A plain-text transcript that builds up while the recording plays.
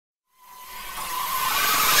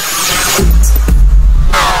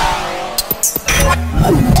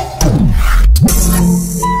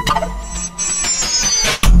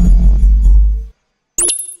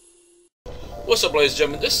What's up, ladies and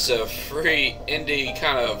gentlemen? This is a free indie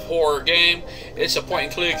kind of horror game. It's a point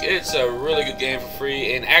and click. It's a really good game for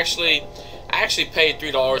free. And I actually paid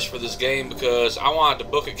 $3 for this game because I wanted the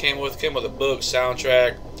book it came with. A book,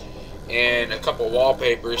 soundtrack, and a couple of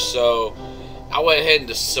wallpapers. So I went ahead and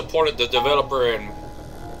just supported the developer and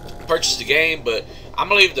purchased the game. But I'm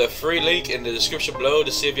gonna leave the free link in the description below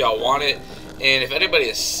to see if y'all want it. And if anybody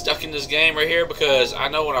is stuck in this game right here, because I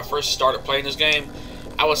know when I first started playing this game,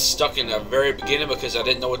 I was stuck in the very beginning because I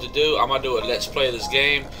didn't know what to do. I'm going to do a let's play of this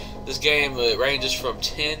game. This game ranges from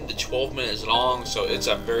 10 to 12 minutes long, so it's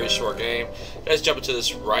a very short game. Let's jump into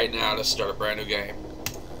this right now to start a brand new game.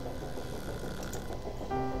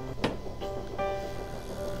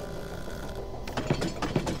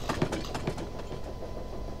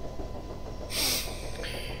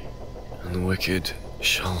 And the wicked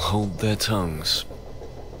shall hold their tongues.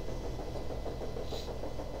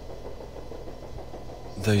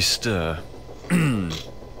 They stir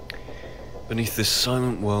beneath this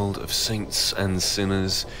silent world of saints and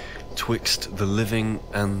sinners, twixt the living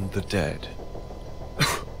and the dead.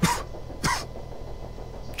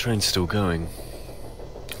 Train's still going.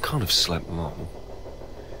 Can't have slept long.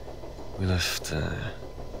 We left.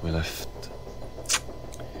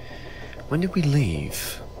 When did we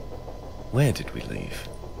leave? Where did we leave?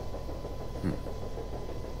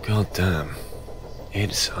 God damn.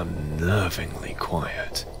 It's unnervingly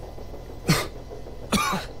quiet.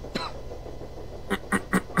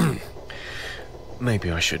 Maybe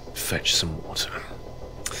I should fetch some water.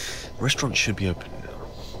 The restaurant should be open now.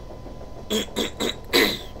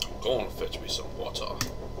 Go on and fetch me some water.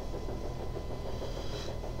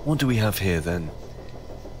 What do we have here then?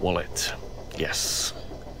 Wallet. Yes.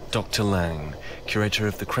 Dr. Lang, curator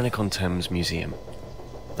of the Krennic-on-Thames Museum.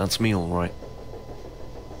 That's me, all right.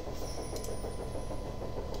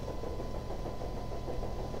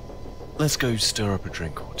 Let's go stir up a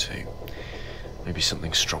drink or two. Maybe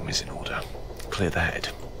something strong is in order. Clear the head.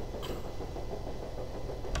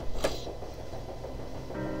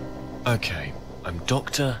 Okay, I'm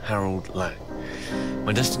Dr. Harold Lang.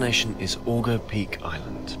 My destination is Auger Peak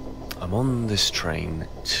Island. I'm on this train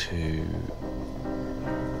to...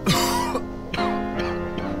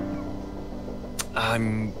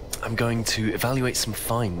 I'm going to evaluate some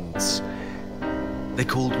finds. They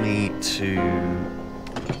called me to...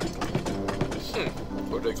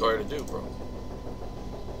 What did they call you to do, bro?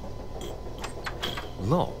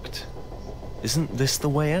 Locked? Isn't this the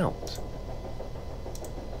way out?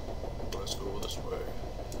 Let's go this way.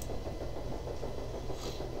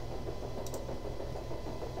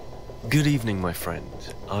 Good evening, my friend.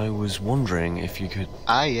 I was wondering if you could...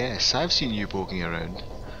 Ah yes, I've seen you poking around.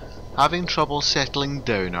 Having trouble settling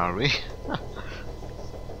down, are we?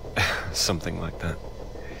 Something like that.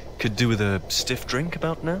 Could do with a stiff drink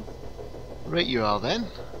about now? Right you are then.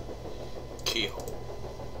 Keyhole.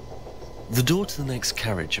 The door to the next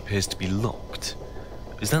carriage appears to be locked.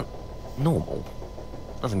 Is that normal?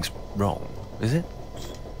 Nothing's wrong, is it?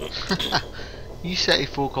 You city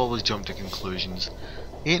folk always jump to conclusions.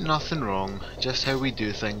 Ain't nothing wrong, just how we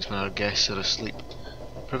do things when our guests are asleep.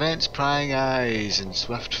 Prevents prying eyes and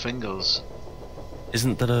swift fingers.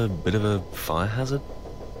 Isn't that a bit of a fire hazard?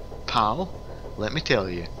 Pal, let me tell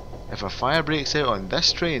you, if a fire breaks out on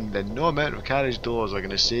this train, then no amount of carriage doors are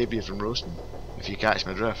going to save you from roasting, if you catch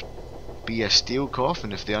my drift. Be a steel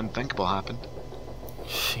coffin if the unthinkable happened.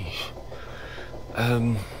 Sheesh.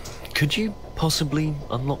 Could you possibly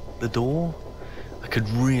unlock the door? I could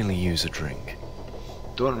really use a drink.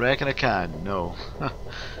 Don't reckon I can, no. I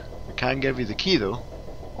can give you the key though,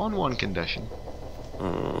 on one condition.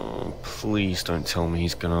 Oh, please don't tell me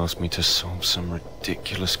he's gonna ask me to solve some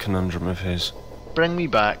ridiculous conundrum of his. Bring me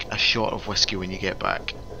back a shot of whiskey when you get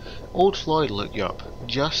back. Old Floyd will look you up.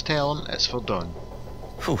 Just tell him it's for done.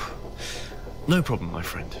 Phew. No problem, my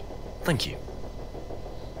friend. Thank you.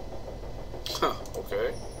 Huh,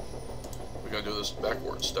 okay. We're gonna do this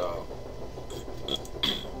backward style.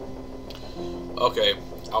 Okay,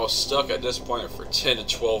 I was stuck at this point for 10 to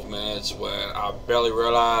 12 minutes when I barely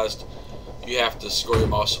realized you have to scroll your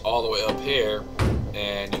mouse all the way up here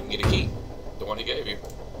and you can get a key. The one he gave you.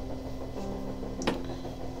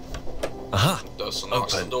 Aha! Thus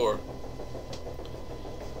unlocks the door.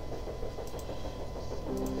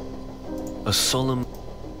 A solemn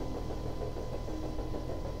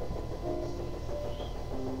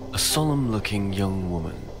looking young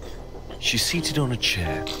woman. She's seated on a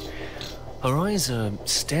chair. Her eyes are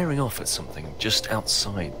staring off at something just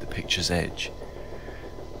outside the picture's edge.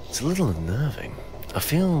 It's a little unnerving. I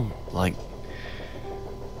feel like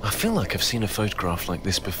I've seen a photograph like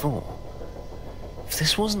this before. If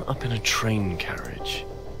this wasn't up in a train carriage...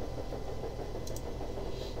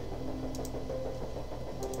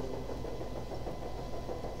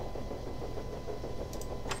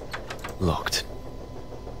 Locked.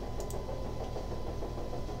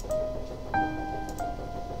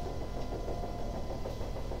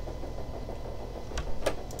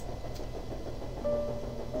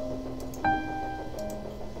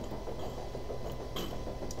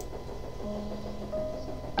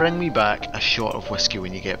 Bring me back a shot of whiskey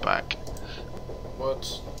when you get back.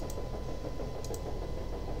 What?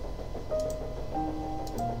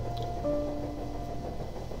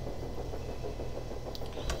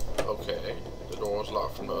 Okay, the door was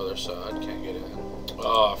locked from the other side, can't get in.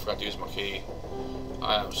 Oh, I forgot to use my key.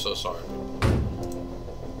 I am so sorry.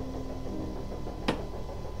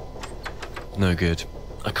 No good.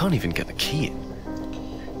 I can't even get the key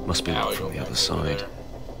in. Must be locked from the other side.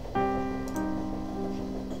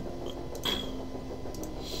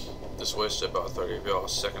 Just wasted about 30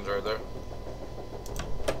 seconds right there.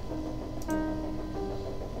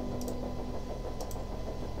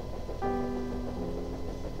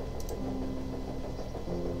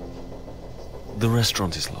 The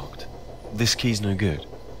restaurant is locked. This key's no good.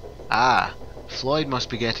 Ah, Floyd must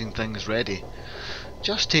be getting things ready.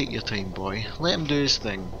 Just take your time, boy. Let him do his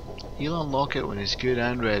thing. He'll unlock it when it's good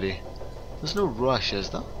and ready. There's no rush, is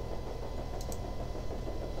there?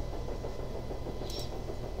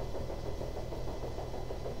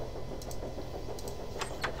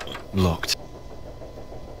 Locked.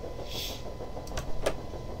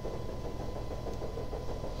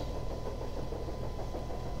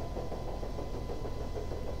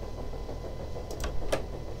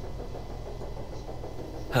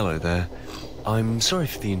 Hello there. I'm sorry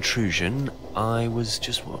for the intrusion. I was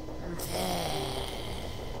just what?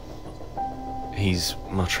 He's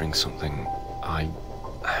muttering something. I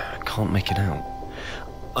can't make it out.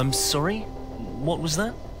 I'm sorry? What was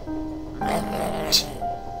that?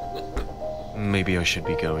 Maybe I should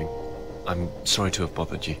be going. I'm sorry to have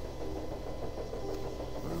bothered you.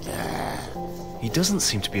 He doesn't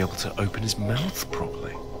seem to be able to open his mouth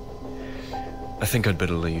properly. I think I'd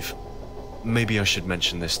better leave. Maybe I should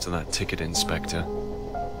mention this to that ticket inspector.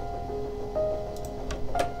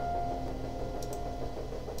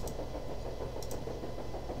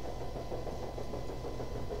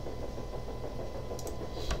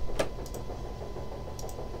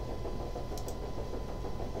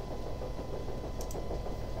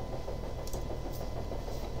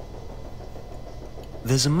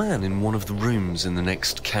 There's a man in one of the rooms in the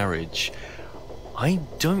next carriage. I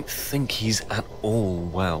don't think he's at all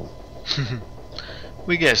well.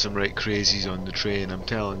 We get some right crazies on the train, I'm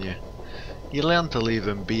telling you. You learn to leave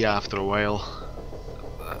them be after a while.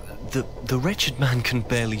 The wretched man can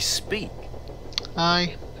barely speak.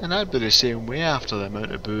 Aye, and I'd be the same way after the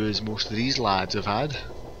amount of booze most of these lads have had.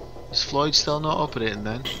 Is Floyd still not operating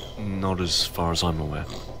then? Not as far as I'm aware.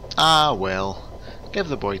 Ah well, give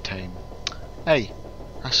the boy time. Hey,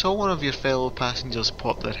 I saw one of your fellow passengers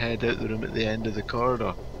pop their head out the room at the end of the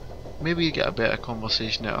corridor. Maybe you get a better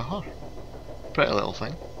conversation out of her. Pretty little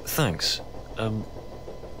thing. Thanks.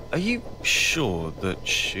 Are you sure that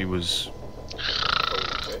she was...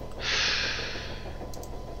 Okay.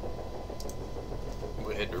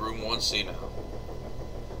 We head to room 1C now.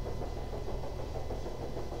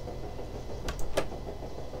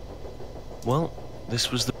 Well, this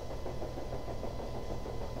was the...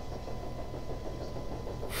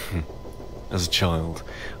 As a child,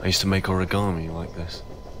 I used to make origami like this.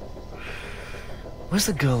 Where's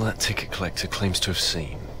the girl that ticket collector claims to have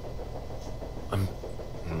seen?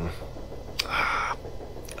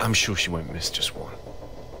 I'm sure she won't miss just one.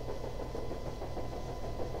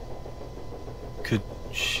 Could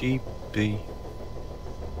she be...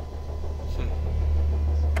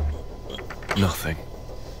 Nothing.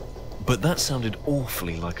 But that sounded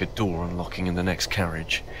awfully like a door unlocking in the next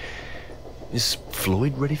carriage. Is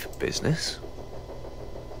Floyd ready for business?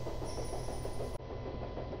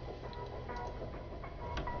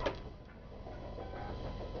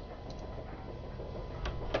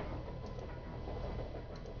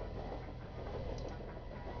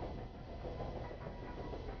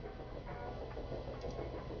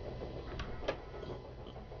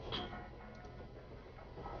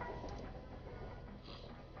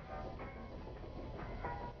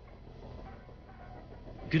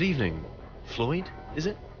 Good evening. Floyd, is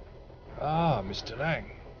it? Ah, Mr.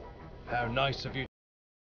 Lang. How nice of you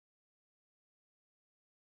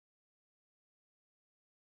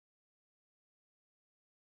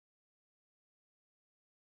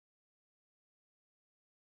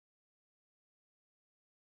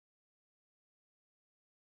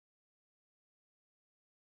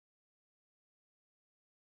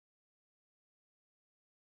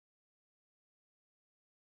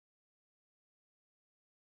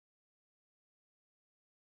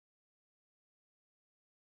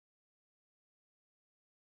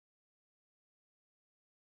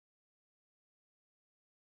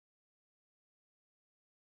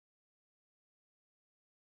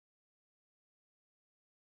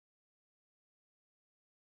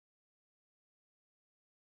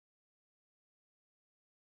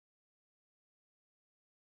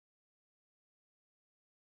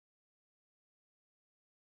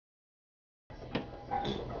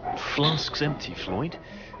Flask's empty, Floyd.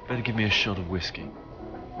 Better give me a shot of whiskey.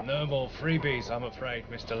 No more freebies, I'm afraid,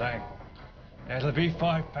 Mr. Lang. It'll be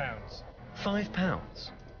 £5.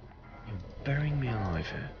 £5? You're burying me alive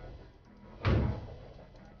here.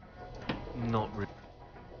 Not really.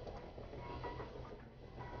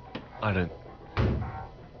 I don't...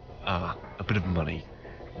 a bit of money.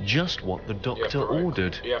 Just what the doctor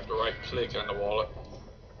ordered. You have to right-click on the wallet.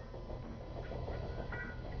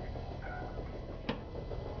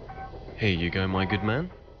 Here you go, my good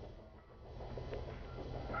man.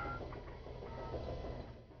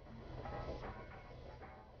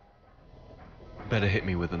 Better hit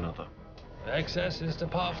me with another. Excess is the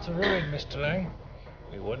path to ruin, Mr. Lang.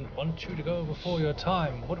 We wouldn't want you to go before your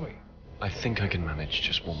time, would we? I think I can manage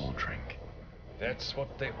just one more drink. That's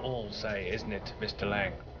what they all say, isn't it, Mr.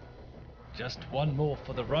 Lang? Just one more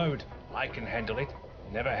for the road. I can handle it.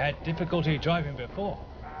 Never had difficulty driving before.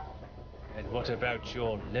 And what about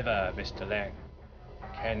your liver, Mr. Lang?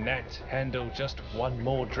 Can that handle just one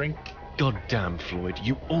more drink? God damn, Floyd,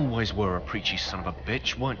 you always were a preachy son of a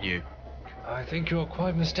bitch, weren't you? I think you're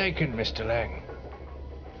quite mistaken, Mr. Lang.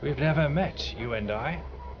 We've never met, you and I.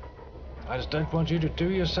 I just don't want you to do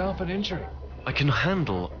yourself an injury. I can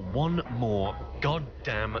handle one more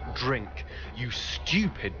goddamn drink, you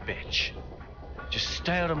stupid bitch. Just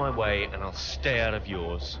stay out of my way and I'll stay out of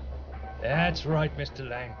yours. That's right, Mr.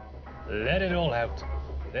 Lang. Let it all out.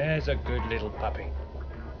 There's a good little puppy.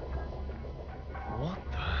 What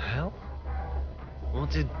the hell? What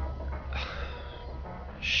did...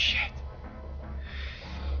 Shit.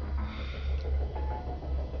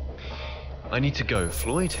 I need to go,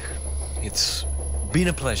 Floyd. It's been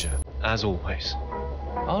a pleasure, as always.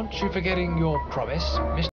 Aren't you forgetting your promise,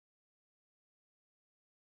 Mr.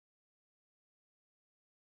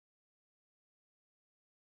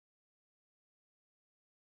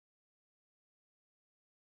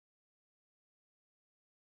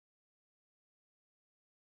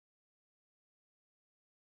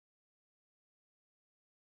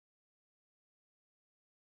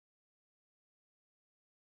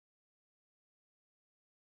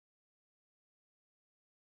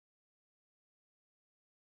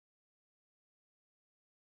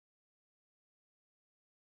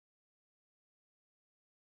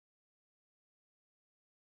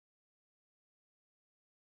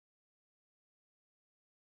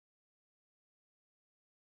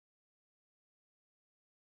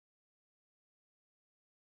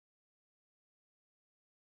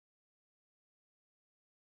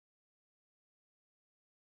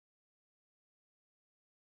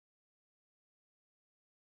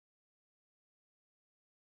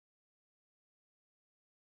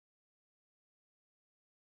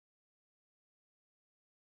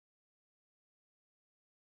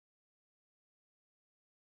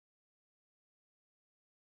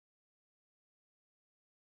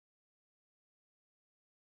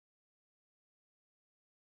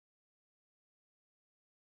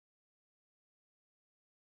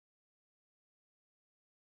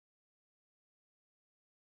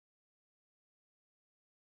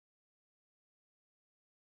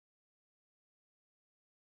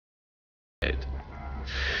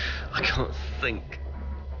 I can't think.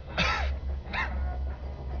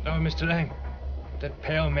 No, Mr. Lang. That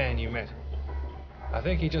pale man you met. I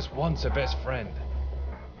think he just wants a best friend.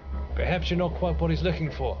 Perhaps you're not quite what he's looking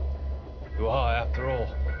for. You are, after all,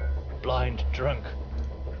 blind drunk.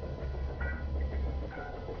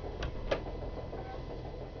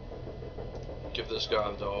 Give this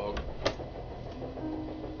guy the dog.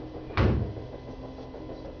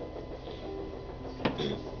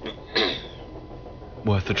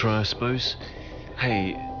 Worth a try, I suppose.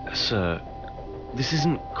 Hey, sir, this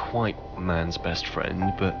isn't quite man's best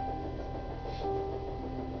friend, but...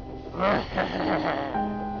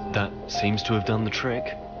 That seems to have done the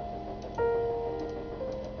trick.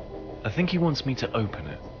 I think he wants me to open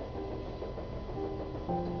it.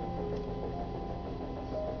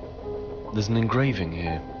 There's an engraving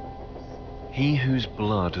here. He whose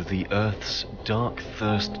blood the earth's dark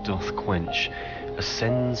thirst doth quench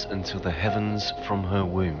ascends until the heavens from her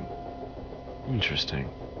womb. Interesting.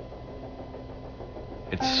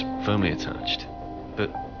 It's firmly attached,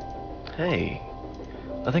 but hey,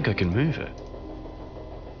 I think I can move it.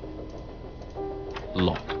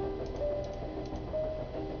 Lock.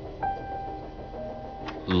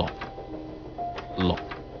 Lock. Lock.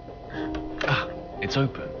 Ah, it's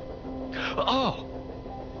open. Oh!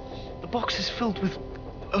 The box is filled with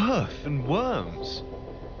earth and worms.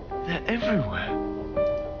 They're everywhere.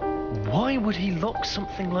 Why would he lock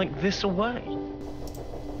something like this away?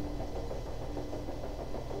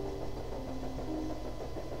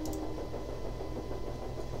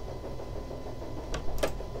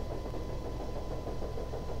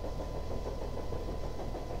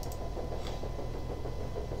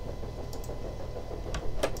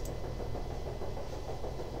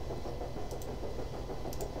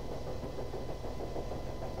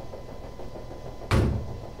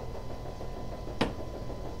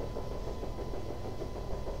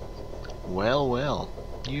 Well, well,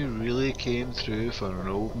 you really came through for an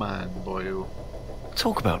old man, boyo.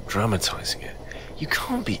 Talk about dramatizing it. You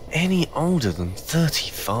can't be any older than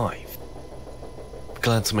 35.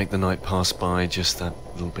 Glad to make the night pass by just that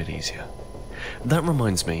little bit easier. That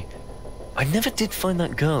reminds me, I never did find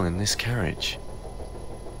that girl in this carriage.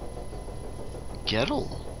 Girl?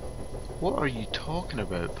 What are you talking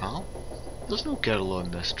about, pal? There's no girl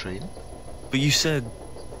on this train. But you said...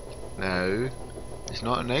 Now, it's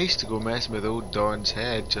not nice to go messing with old Don's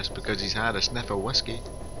head just because he's had a sniff of whiskey.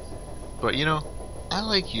 But you know, I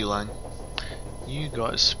like you, Lang. You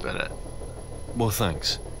got spirit. Well,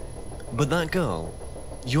 thanks. But that girl,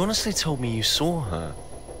 you honestly told me you saw her.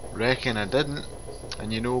 Reckon I didn't.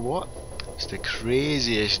 And you know what? It's the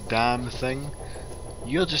craziest damn thing.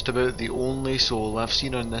 You're just about the only soul I've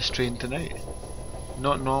seen on this train tonight.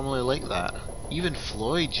 Not normally like that. Even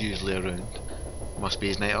Floyd's usually around. Must be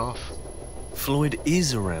his night off. Floyd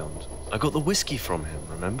is around. I got the whiskey from him,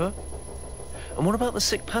 remember? And what about the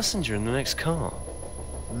sick passenger in the next car?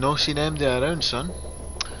 No seen MD around, son.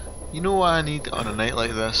 You know what I need on a night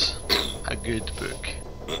like this? A good book.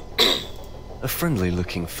 A friendly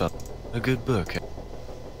looking fella. A good book.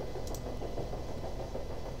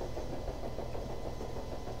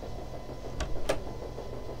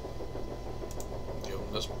 Give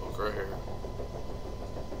him this book right here.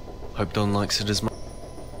 Hope Don likes it as much.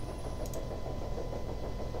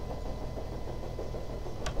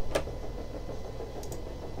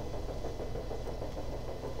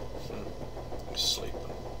 He's sleeping.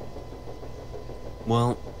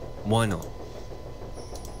 Well, why not?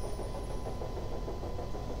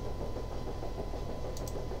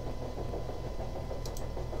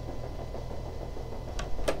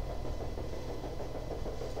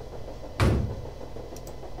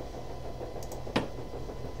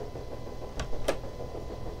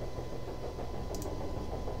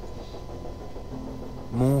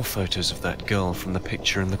 More photos of that girl from the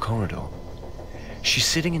picture in the corridor. She's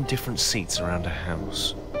sitting in different seats around a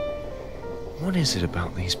house. What is it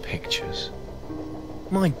about these pictures?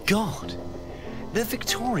 My God! They're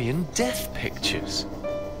Victorian death pictures.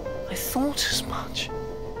 I thought as much.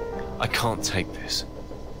 I can't take this.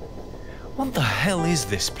 What the hell is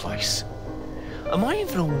this place? Am I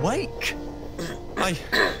even awake? I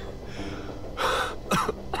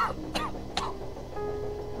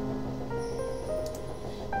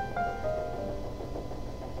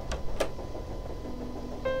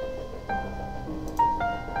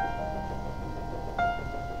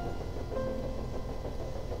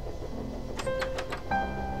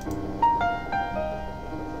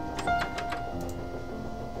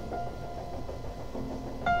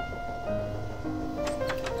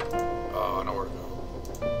know where to go.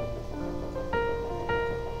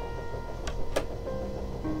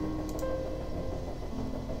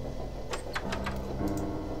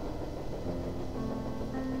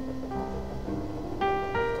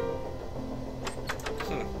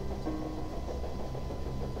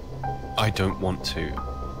 I don't want to.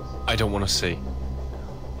 I don't want to see.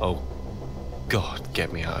 Oh, God,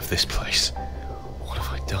 get me out of this place. What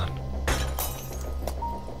have I done?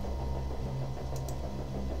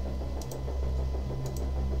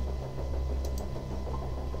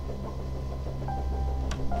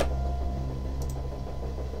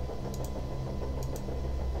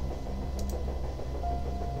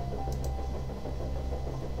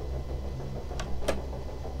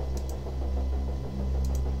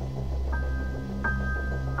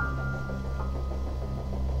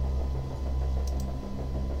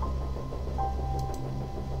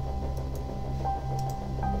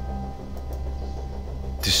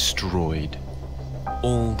 Destroyed.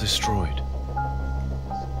 All destroyed.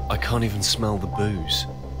 I can't even smell the booze.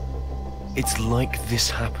 It's like this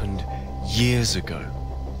happened years ago.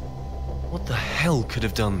 What the hell could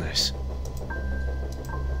have done this?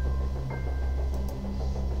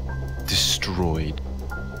 Destroyed.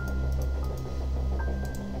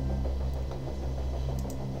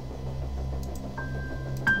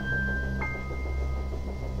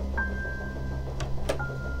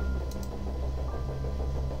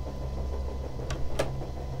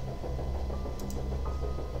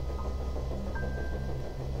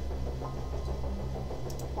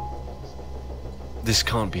 This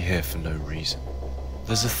can't be here for no reason.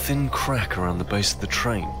 There's a thin crack around the base of the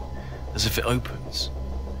train, as if it opens.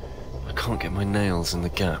 I can't get my nails in the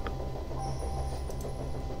gap.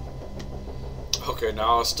 Okay,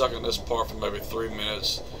 now I was stuck in this part for maybe 3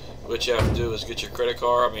 minutes. What you have to do is get your credit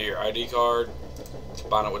card, your ID card,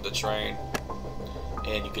 combine it with the train,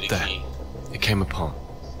 and you get a There. key. It came apart.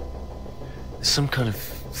 There's some kind of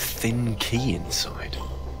thin key inside.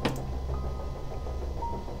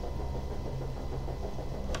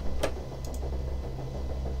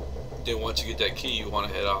 Then once you get that key, you want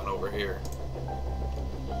to head on over here.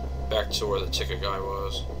 Back to where the ticket guy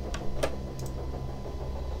was.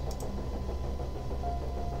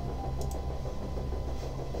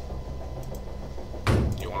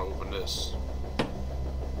 You want to open this.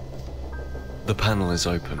 The panel is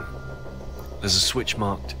open. There's a switch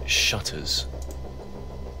marked shutters.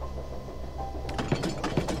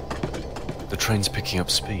 The train's picking up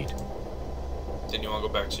speed. Then you want to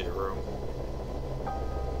go back to your room.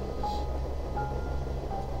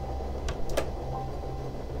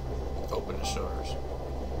 Open the shutters.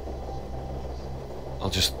 I'll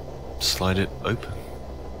just slide it open.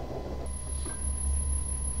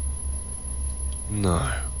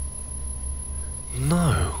 No.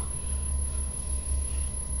 No.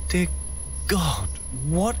 Dear God,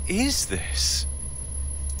 what is this?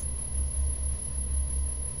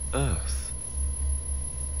 Earth.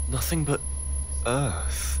 Nothing but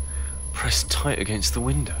earth pressed tight against the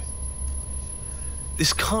window.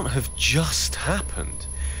 This can't have just happened.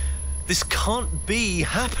 This can't be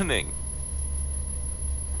happening.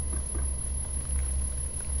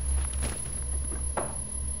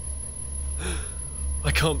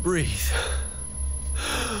 I can't breathe.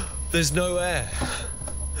 There's no air.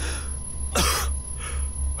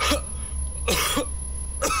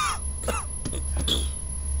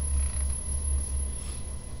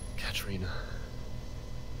 Katerina,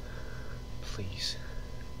 please,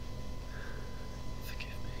 forgive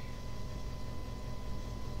me.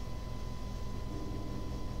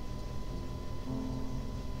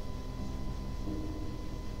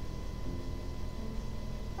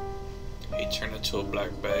 He turned into a black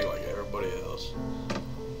bag like everybody else.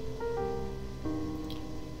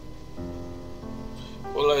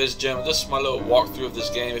 Well, ladies and gentlemen, this is my little walkthrough of this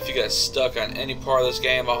game. If you got stuck on any part of this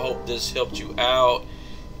game, I hope this helped you out.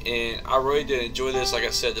 And I really did enjoy this. Like I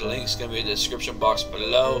said, the link's going to be in the description box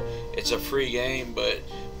below. It's a free game, but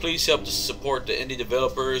please help to support the indie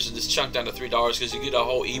developers and just chunk down to $3 because you get a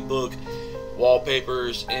whole ebook,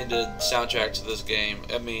 wallpapers, and the soundtrack to this game.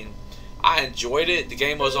 I mean, I enjoyed it. The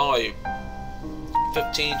game was only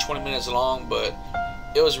 15-20 minutes long, but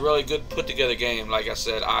it was a really good put together game. Like I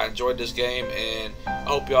said, I enjoyed this game and I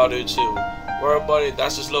hope y'all do too. Well, everybody,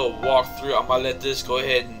 that's this little walkthrough. I'm gonna let this go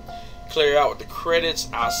ahead and clear out with the credits.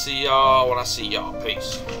 I'll see y'all when I see y'all.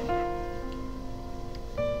 Peace.